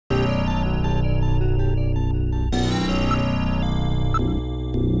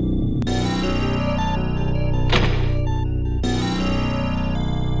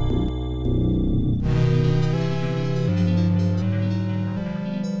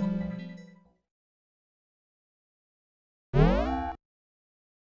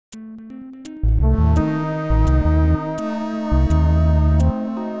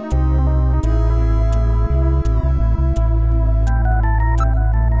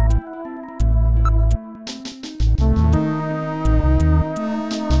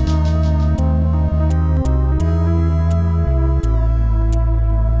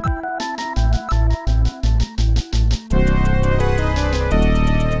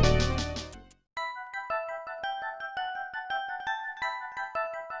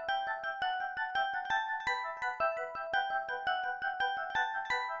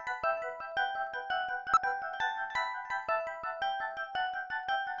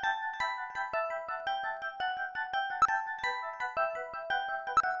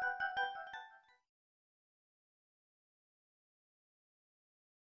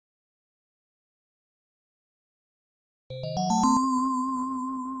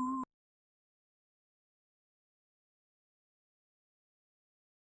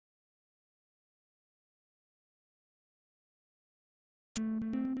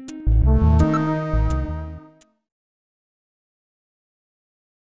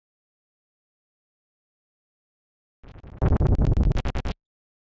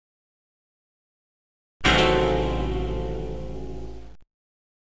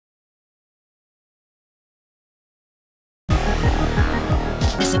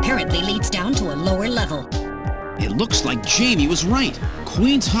This apparently leads down to a lower level. It looks like Jamie was right.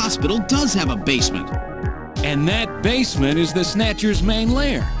 Queen's Hospital does have a basement. And that basement is the Snatcher's main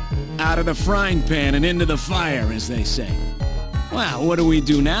lair. Out of the frying pan and into the fire, as they say. Well, what do we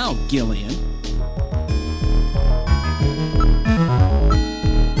do now, Gillian?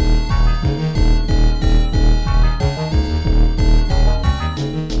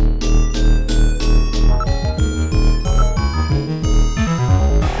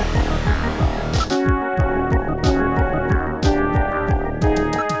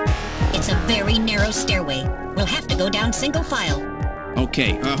 Stairway. We'll have to go down single file.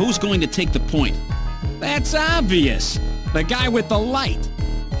 Okay, who's going to take the point? That's obvious. The guy with the light.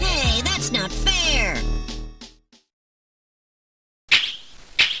 Hey, that's not fair.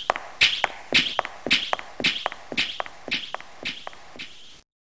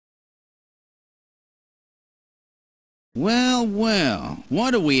 Well, well,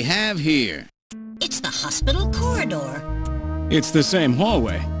 what do we have here? It's the hospital corridor. It's the same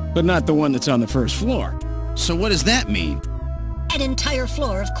hallway, but not the one that's on the first floor. So what does that mean? An entire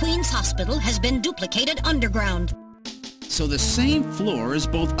floor of Queen's Hospital has been duplicated underground. So the same floor is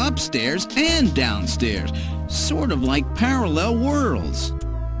both upstairs and downstairs, sort of like parallel worlds.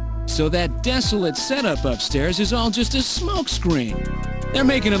 So that desolate setup upstairs is all just a smokescreen. They're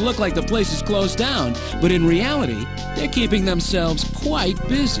making it look like the place is closed down, but in reality, they're keeping themselves quite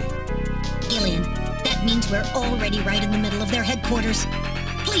busy. Gillian, that means we're already right in the middle of their headquarters.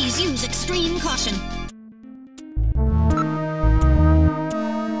 Please use extreme caution.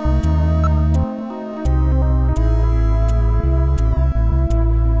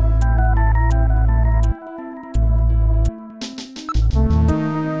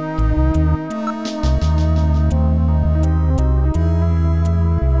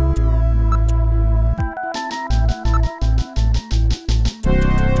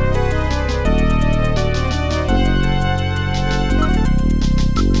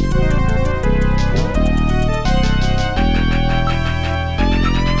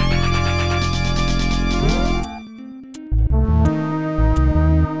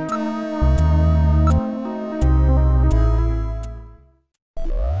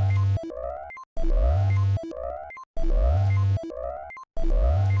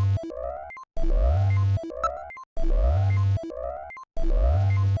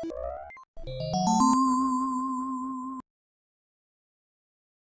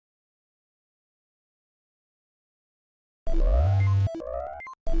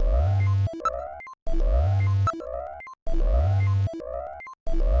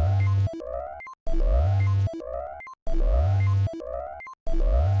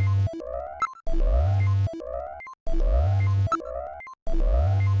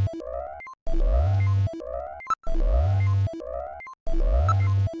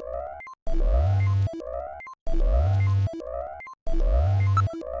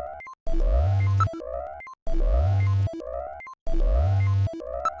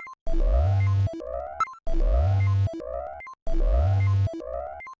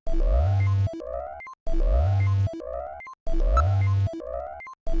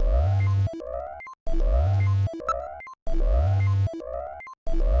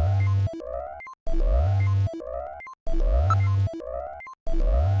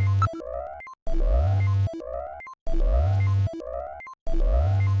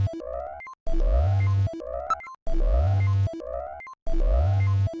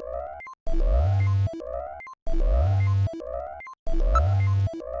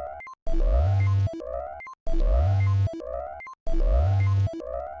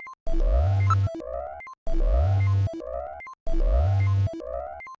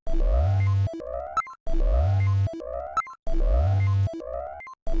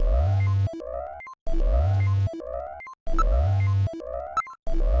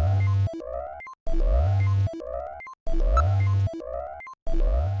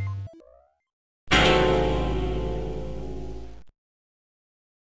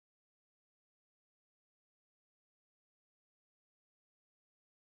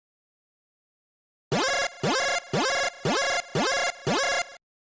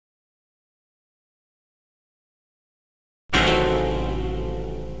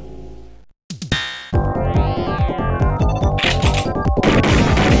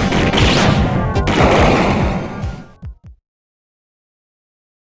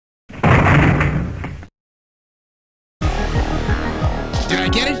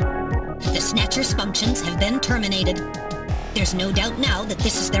 Snatcher's functions have been terminated. There's no doubt now that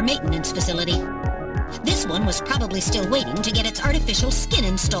this is their maintenance facility. This one was probably still waiting to get its artificial skin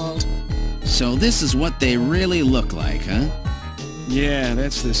installed. So this is what they really look like, huh? Yeah,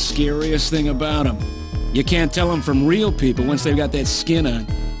 that's the scariest thing about them. You can't tell them from real people once they've got that skin on.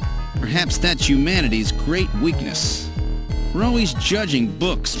 Perhaps that's humanity's great weakness. We're always judging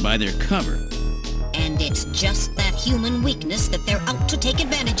books by their cover. And it's just that human weakness that they're out to take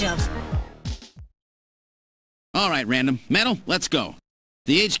advantage of. All right, Random. Metal, let's go.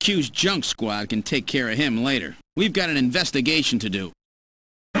 The HQ's junk squad can take care of him later. We've got an investigation to do.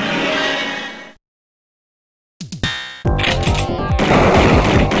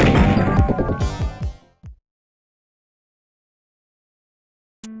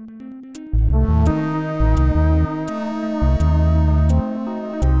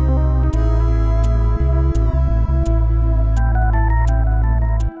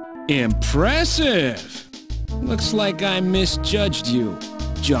 Impressive! Looks like I misjudged you,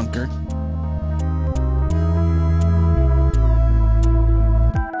 Junker.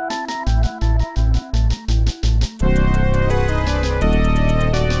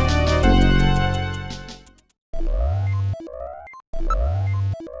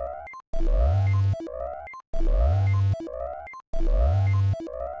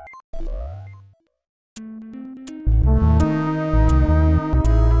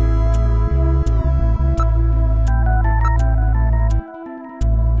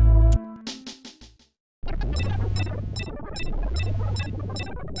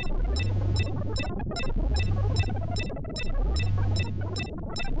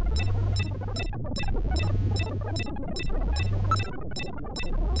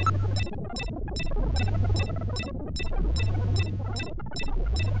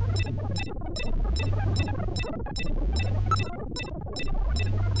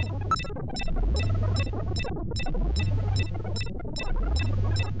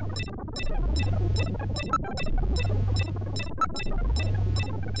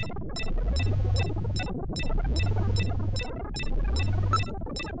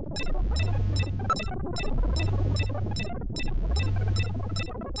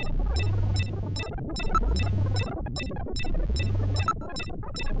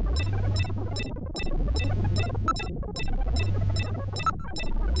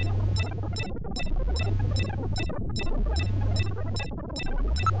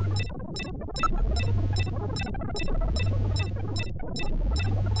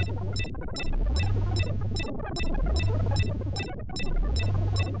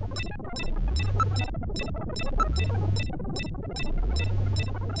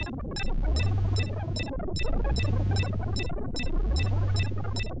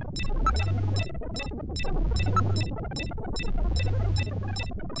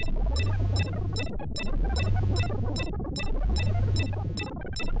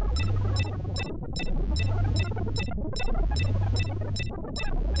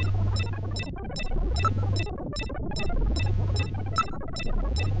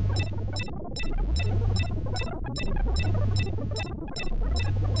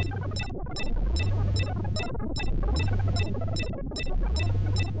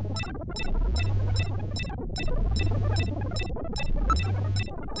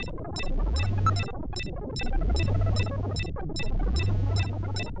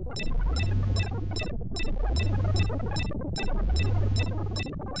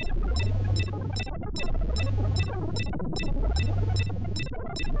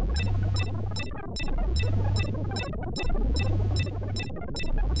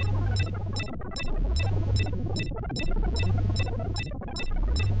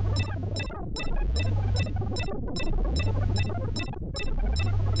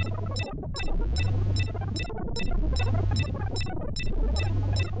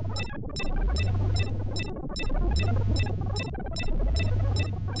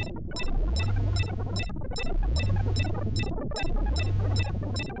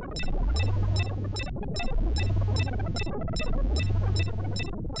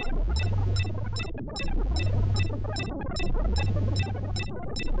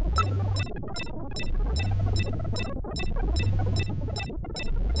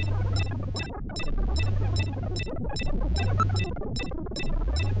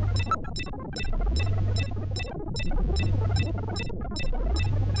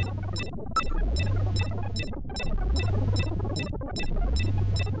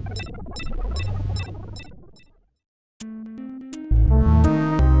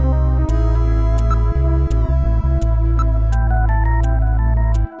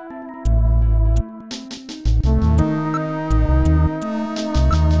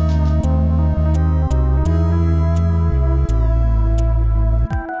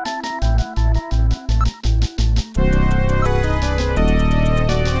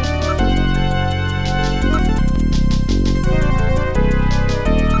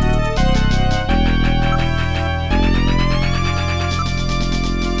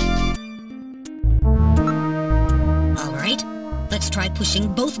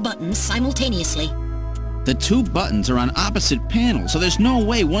 mashing both buttons simultaneously. The two buttons are on opposite panels, so there's no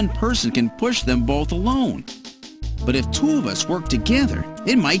way one person can push them both alone. But if two of us work together,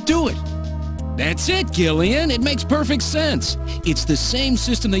 it might do it. That's it, Gillian. It makes perfect sense. It's the same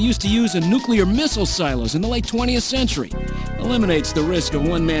system they used to use in nuclear missile silos in the late 20th century. Eliminates the risk of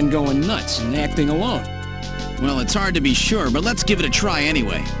one man going nuts and acting alone. Well, it's hard to be sure, but let's give it a try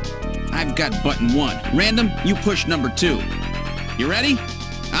anyway. I've got button 1. Random, you push number 2. You ready?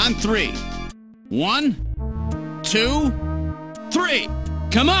 On 3. 1, 2, 3.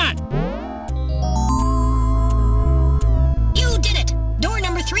 Come on! You did it! Door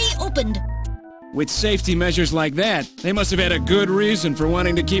number 3 opened. With safety measures like that, they must have had a good reason for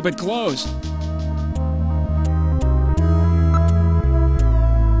wanting to keep it closed.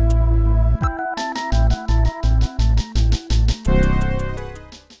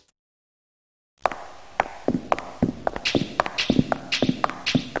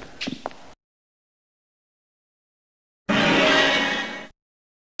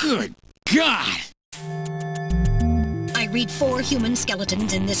 Good God! I read 4 human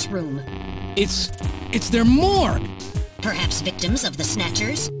skeletons in this room. It's their morgue. Perhaps victims of the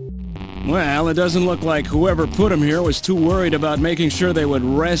Snatchers? Well, it doesn't look like whoever put them here was too worried about making sure they would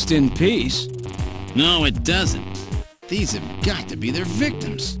rest in peace. No, it doesn't. These have got to be their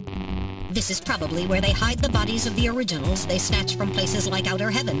victims. This is probably where they hide the bodies of the originals they snatch from places like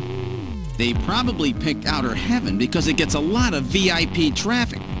Outer Heaven. They probably picked Outer Heaven because it gets a lot of VIP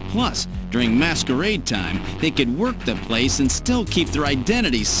traffic. Plus, during masquerade time, they could work the place and still keep their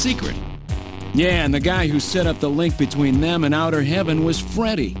identities secret. Yeah, and the guy who set up the link between them and Outer Heaven was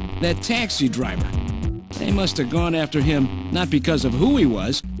Freddy, that taxi driver. They must have gone after him not because of who he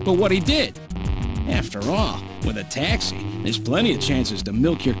was, but what he did. After all, with a taxi, there's plenty of chances to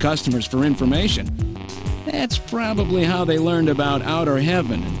milk your customers for information. That's probably how they learned about Outer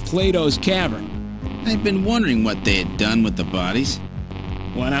Heaven and Plato's Cavern. I've been wondering what they had done with the bodies.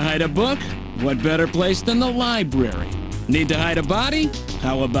 Want to hide a book? What better place than the library? Need to hide a body?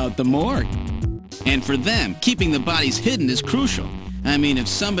 How about the morgue? And for them, keeping the bodies hidden is crucial. I mean, if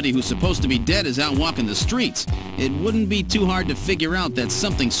somebody who's supposed to be dead is out walking the streets, it wouldn't be too hard to figure out that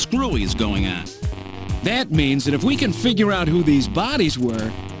something screwy is going on. That means that if we can figure out who these bodies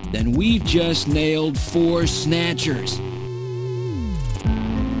were, then we've just nailed 4 Snatchers.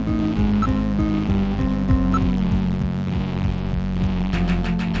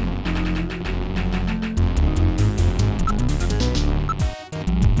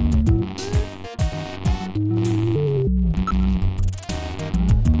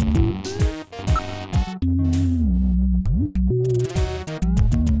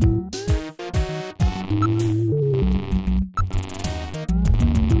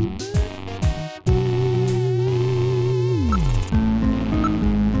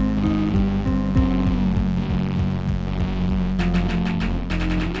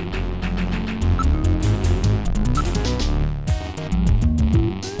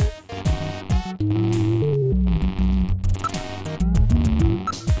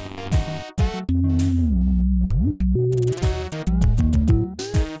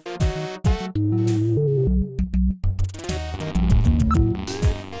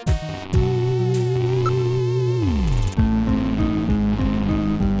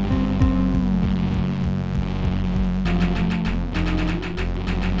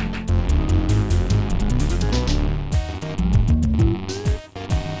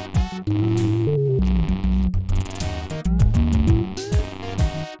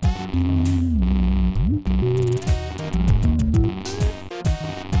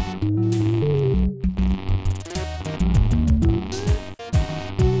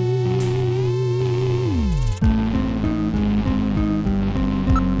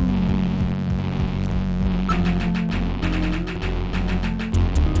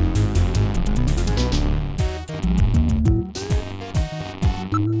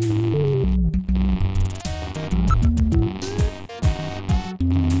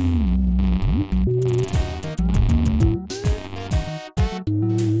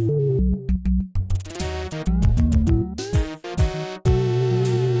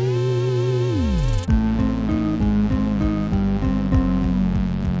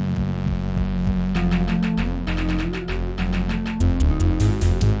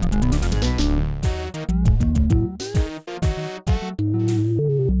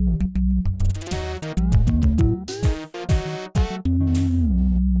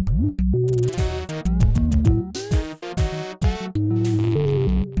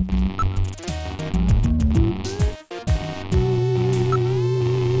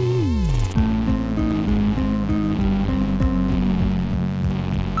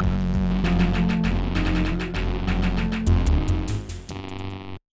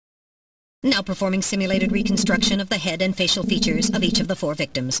 Now performing simulated reconstruction of the head and facial features of each of the 4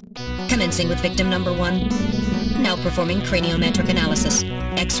 victims. Commencing with victim number 1. Now performing craniometric analysis.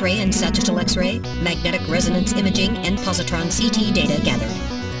 X-ray and sagittal X-ray, magnetic resonance imaging, and positron CT data gathered.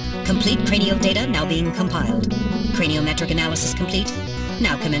 Complete cranial data now being compiled. Craniometric analysis complete.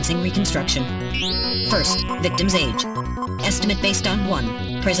 Now commencing reconstruction. First, victim's age. Estimate based on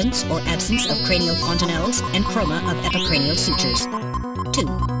 1. Presence or absence of cranial fontanelles and chroma of epicranial sutures. 2.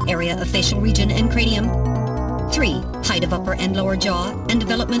 Area of facial region and cranium. 3. Height of upper and lower jaw and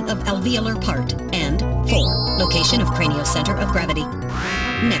development of alveolar part. And 4. Location of cranial center of gravity.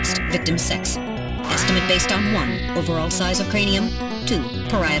 Next, victim's sex. Estimate based on 1. Overall size of cranium. 2.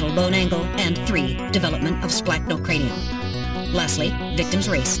 Parietal bone angle. And 3. Development of splachnocranium. Lastly, victim's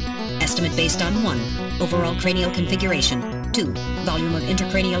race. Estimate based on 1. Overall cranial configuration. 2. Volume of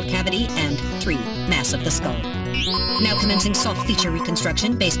intercranial cavity. And 3. Mass of the skull. Now commencing soft feature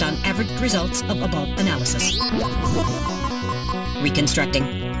reconstruction based on average results of above analysis. Reconstructing.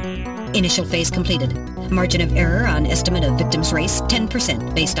 Initial phase completed. Margin of error on estimate of victim's race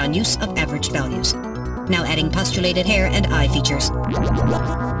 10% based on use of average values. Now adding postulated hair and eye features.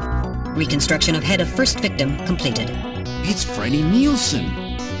 Reconstruction of head of first victim completed. It's Freddie Nielsen.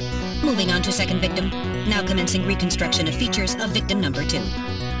 Moving on to second victim. Now commencing reconstruction of features of victim number 2.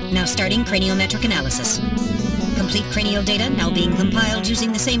 Now starting craniometric analysis. Complete cranial data now being compiled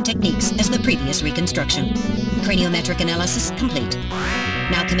using the same techniques as the previous reconstruction. Craniometric analysis complete.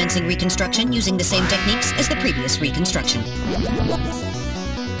 Now commencing reconstruction using the same techniques as the previous reconstruction.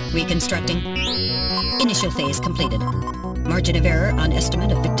 Reconstructing. Initial phase completed. Margin of error on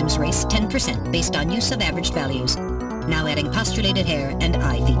estimate of victim's race 10% based on use of average values. Now adding postulated hair and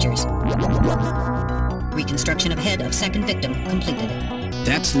eye features. Reconstruction of head of second victim completed.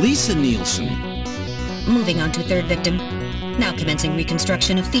 That's Lisa Nielsen. Moving on to third victim. Now commencing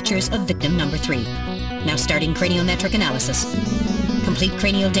reconstruction of features of victim number 3. Now starting craniometric analysis. Complete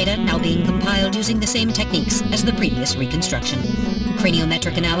cranial data now being compiled using the same techniques as the previous reconstruction.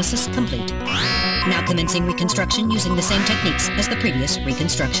 Craniometric analysis complete. Now commencing reconstruction using the same techniques as the previous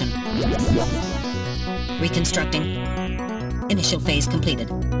reconstruction. Reconstructing. Initial phase completed.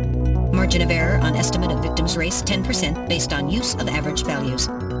 Margin of error on estimate of victim's race 10% based on use of average values.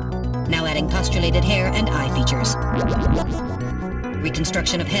 Now adding postulated hair and eye features.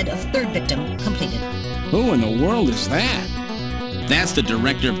 Reconstruction of head of third victim completed. Who in the world is that? That's the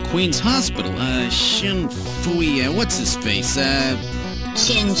director of Queen's Hospital, Shin Fui, what's his face,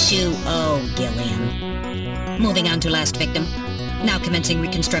 Shin Shu O Gillian. Moving on to last victim. Now commencing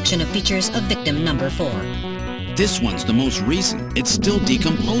reconstruction of features of victim number 4. This one's the most recent. It's still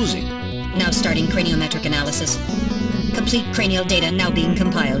decomposing. Now starting craniometric analysis. Complete cranial data now being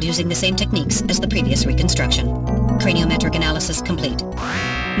compiled using the same techniques as the previous reconstruction. Craniometric analysis complete.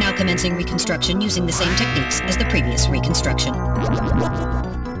 Now commencing reconstruction using the same techniques as the previous reconstruction.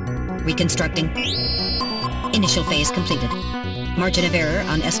 Reconstructing. Initial phase completed. Margin of error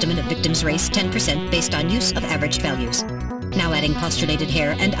on estimate of victim's race 10% based on use of average values. Now adding postulated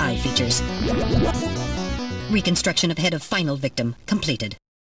hair and eye features. Reconstruction of head of final victim completed.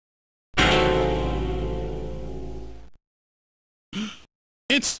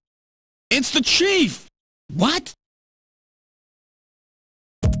 It's the Chief! What?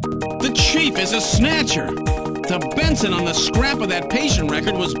 The Chief is a Snatcher! The Benson on the scrap of that patient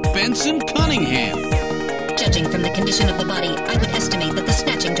record was Benson Cunningham. Judging from the condition of the body, I would estimate that the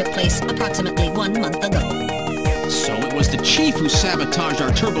snatching took place approximately 1 month ago. So it was the Chief who sabotaged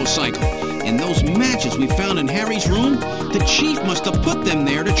our turbo cycle. And those matches we found in Harry's room, the Chief must have put them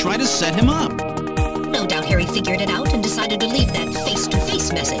there to try to set him up. No doubt Harry figured it out and decided to leave that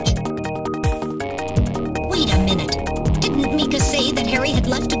face-to-face message. Wait a minute. Didn't Mika say that Harry had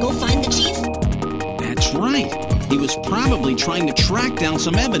left to go find the Chief? That's right. He was probably trying to track down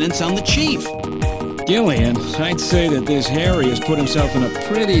some evidence on the Chief. Gillian, I'd say that this Harry has put himself in a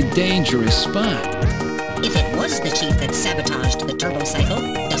pretty dangerous spot. If it was the Chief that sabotaged the turbo cycle,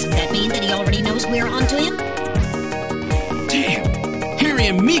 doesn't that mean that he already knows we're onto him? Damn! Harry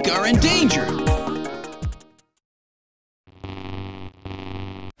and Mika are in danger!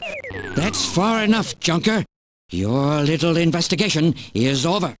 That's far enough, Junker. Your little investigation is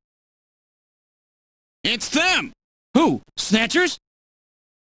over. It's them! Who? Snatchers?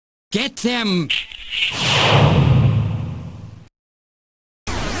 Get them!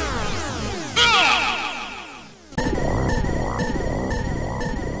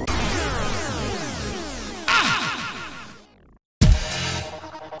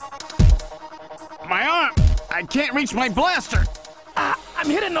 My arm! I can't reach my blaster! I'm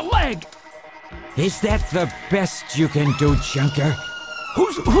hit in the leg! Is that the best you can do, Junker?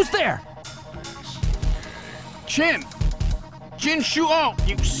 Who's there? Jin! Jin Shuo,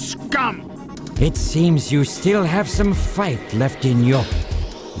 you scum! It seems you still have some fight left in you.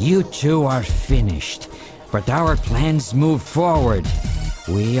 You two are finished, but our plans move forward.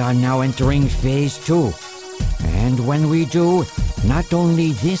 We are now entering Phase 2. And when we do, not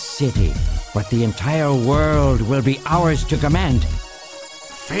only this city, but the entire world will be ours to command.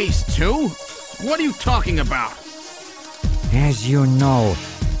 Phase 2? What are you talking about? As you know,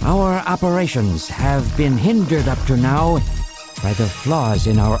 our operations have been hindered up to now by the flaws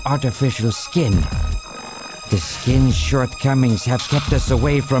in our artificial skin. The skin's shortcomings have kept us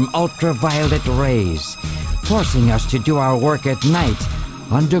away from ultraviolet rays, forcing us to do our work at night,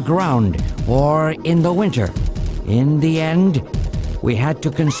 underground, or in the winter. In the end, we had to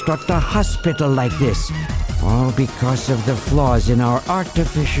construct a hospital like this, all because of the flaws in our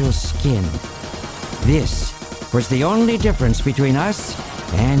artificial skin. This was the only difference between us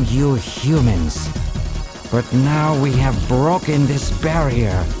and you humans. But now we have broken this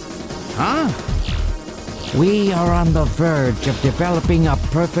barrier. Huh? We are on the verge of developing a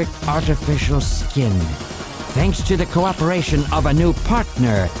perfect artificial skin, thanks to the cooperation of a new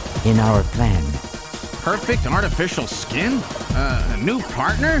partner in our plan. Perfect artificial skin? A new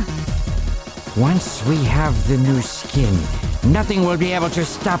partner? Once we have the new skin, nothing will be able to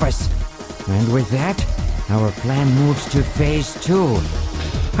stop us. And with that, our plan moves to Phase 2.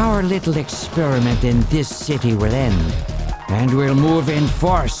 Our little experiment in this city will end, and we'll move in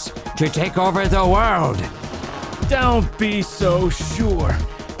force to take over the world. Don't be so sure.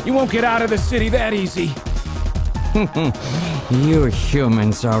 You won't get out of the city that easy. You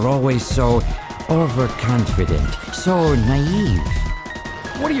humans are always so overconfident, so naive.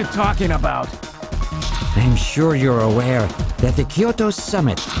 What are you talking about? I'm sure you're aware that the Kyoto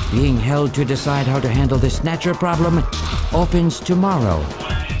Summit, being held to decide how to handle the Snatcher problem, opens tomorrow.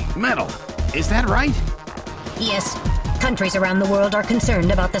 Metal, is that right? Yes. Countries around the world are concerned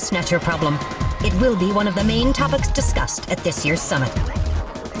about the Snatcher problem. It will be one of the main topics discussed at this year's summit.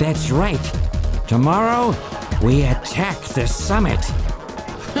 That's right. Tomorrow, we attack the summit.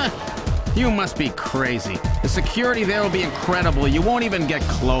 You must be crazy. The security there will be incredible. You won't even get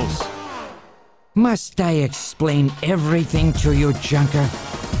close. Must I explain everything to you, Junker?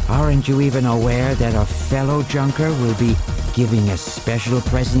 Aren't you even aware that a fellow Junker will be giving a special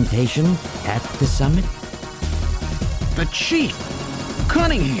presentation at the summit? The Chief!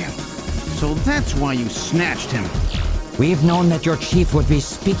 Cunningham! So that's why you snatched him. We've known that your chief would be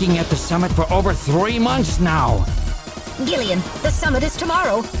speaking at the summit for over 3 months now. Gillian, the summit is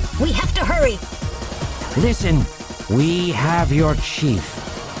tomorrow. We have to hurry. Listen, we have your chief.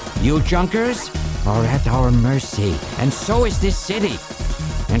 You Junkers are at our mercy, and so is this city.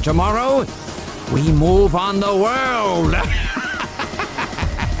 And tomorrow, we move on the world.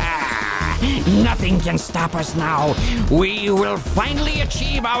 Nothing can stop us now. We will finally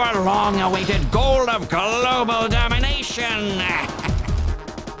achieve our long-awaited goal of global domination.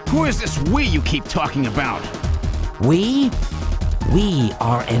 Who is this we you keep talking about? We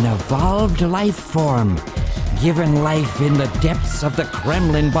are an evolved life form, given life in the depths of the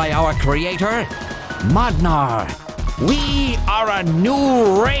Kremlin by our creator, Modnar. We are a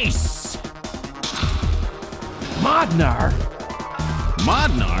new race. Modnar?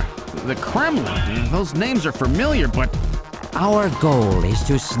 Modnar? The Kremlin? Those names are familiar, but... Our goal is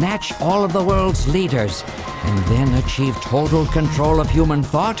to snatch all of the world's leaders, and then achieve total control of human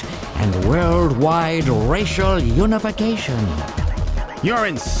thought and worldwide racial unification. You're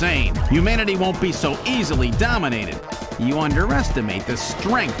insane. Humanity won't be so easily dominated. You underestimate the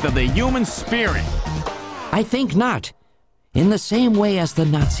strength of the human spirit. I think not. In the same way as the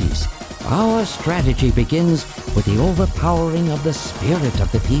Nazis, our strategy begins with the overpowering of the spirit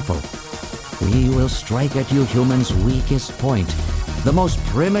of the people. We will strike at you humans' weakest point, the most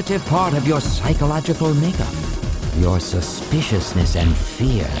primitive part of your psychological makeup, your suspiciousness and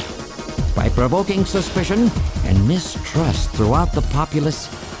fear. By provoking suspicion and mistrust throughout the populace,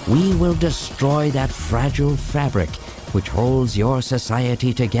 we will destroy that fragile fabric which holds your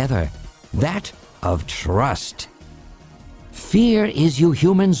society together, that of trust. Fear is you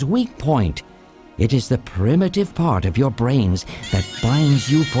humans' weak point. It is the primitive part of your brains that binds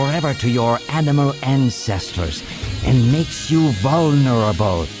you forever to your animal ancestors and makes you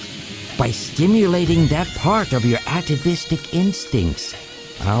vulnerable. By stimulating that part of your atavistic instincts,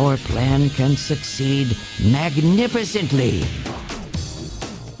 our plan can succeed magnificently.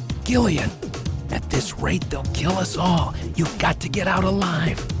 Gillian, at this rate they'll kill us all. You've got to get out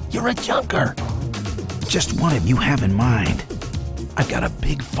alive. You're a junker. Just what have you have in mind? I've got a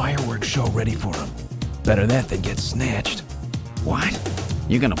big fireworks show ready for him. Better that than get snatched. What?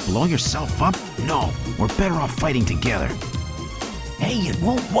 You're gonna blow yourself up? No, we're better off fighting together. Hey, it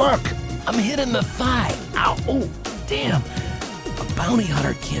won't work. I'm hit in the thigh. Ow, oh, damn. A bounty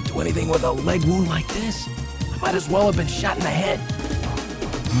hunter can't do anything with a leg wound like this. I might as well have been shot in the head.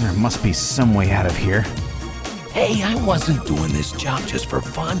 There must be some way out of here. Hey, I wasn't doing this job just for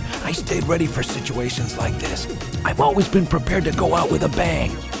fun. I stayed ready for situations like this. I've always been prepared to go out with a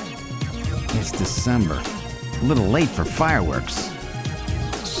bang. It's December. A little late for fireworks.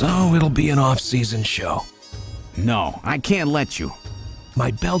 So it'll be an off-season show. No, I can't let you.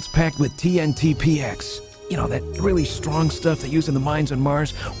 My belt's packed with TNT-PX. You know, that really strong stuff they use in the mines on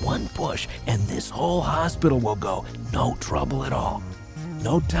Mars. One push, and this whole hospital will go. No trouble at all.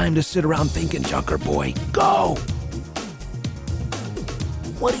 No time to sit around thinking, Junker boy. Go!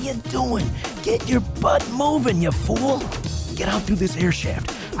 What are you doing? Get your butt moving, you fool! Get out through this air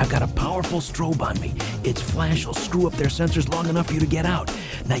shaft. I've got a powerful strobe on me. Its flash will screw up their sensors long enough for you to get out.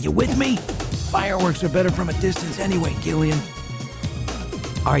 Now, you with me? Fireworks are better from a distance anyway, Gillian.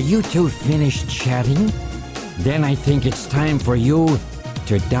 Are you two finished chatting? Then I think it's time for you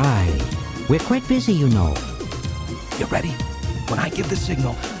to die. We're quite busy, you know. You ready? When I give the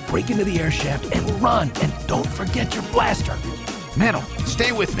signal, break into the air shaft and run, and don't forget your blaster. Metal,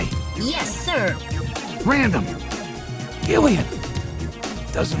 stay with me. Yes, sir. Random. Gillian!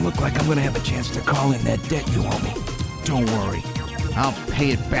 Doesn't look like I'm gonna have a chance to call in that debt you owe me. Don't worry. I'll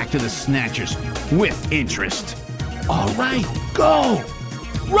pay it back to the Snatchers with interest. All right, go!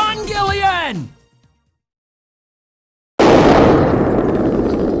 Run, Gillian!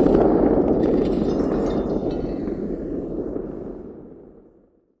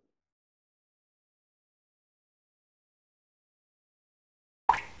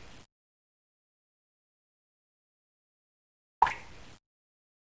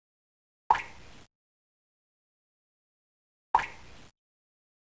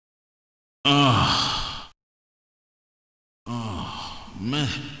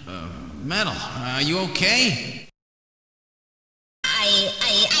 Metal, are you okay? I'm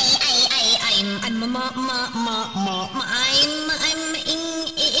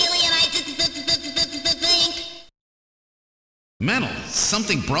alien, I think. Metal,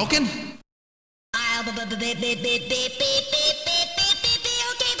 something broken? Okay, but it appears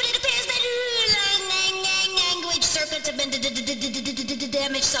that language circuits have been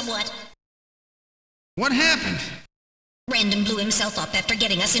damaged somewhat. What happened? Random blew himself up after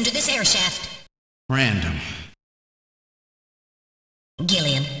getting us into this air shaft. Random.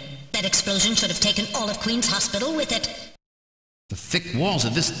 Gillian, that explosion should have taken all of Queen's Hospital with it. The thick walls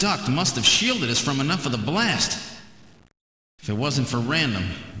of this duct must have shielded us from enough of the blast. If it wasn't for Random,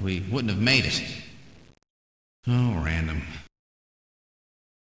 we wouldn't have made it. Oh, Random.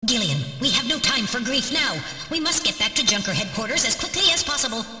 Gillian, we have no time for grief now. We must get back to Junker headquarters as quickly as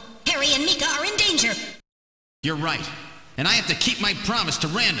possible. Harry and Mika are in danger. You're right. And I have to keep my promise to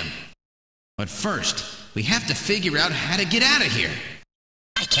Random. But first, we have to figure out how to get out of here.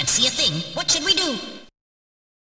 I can't see a thing. What should we do?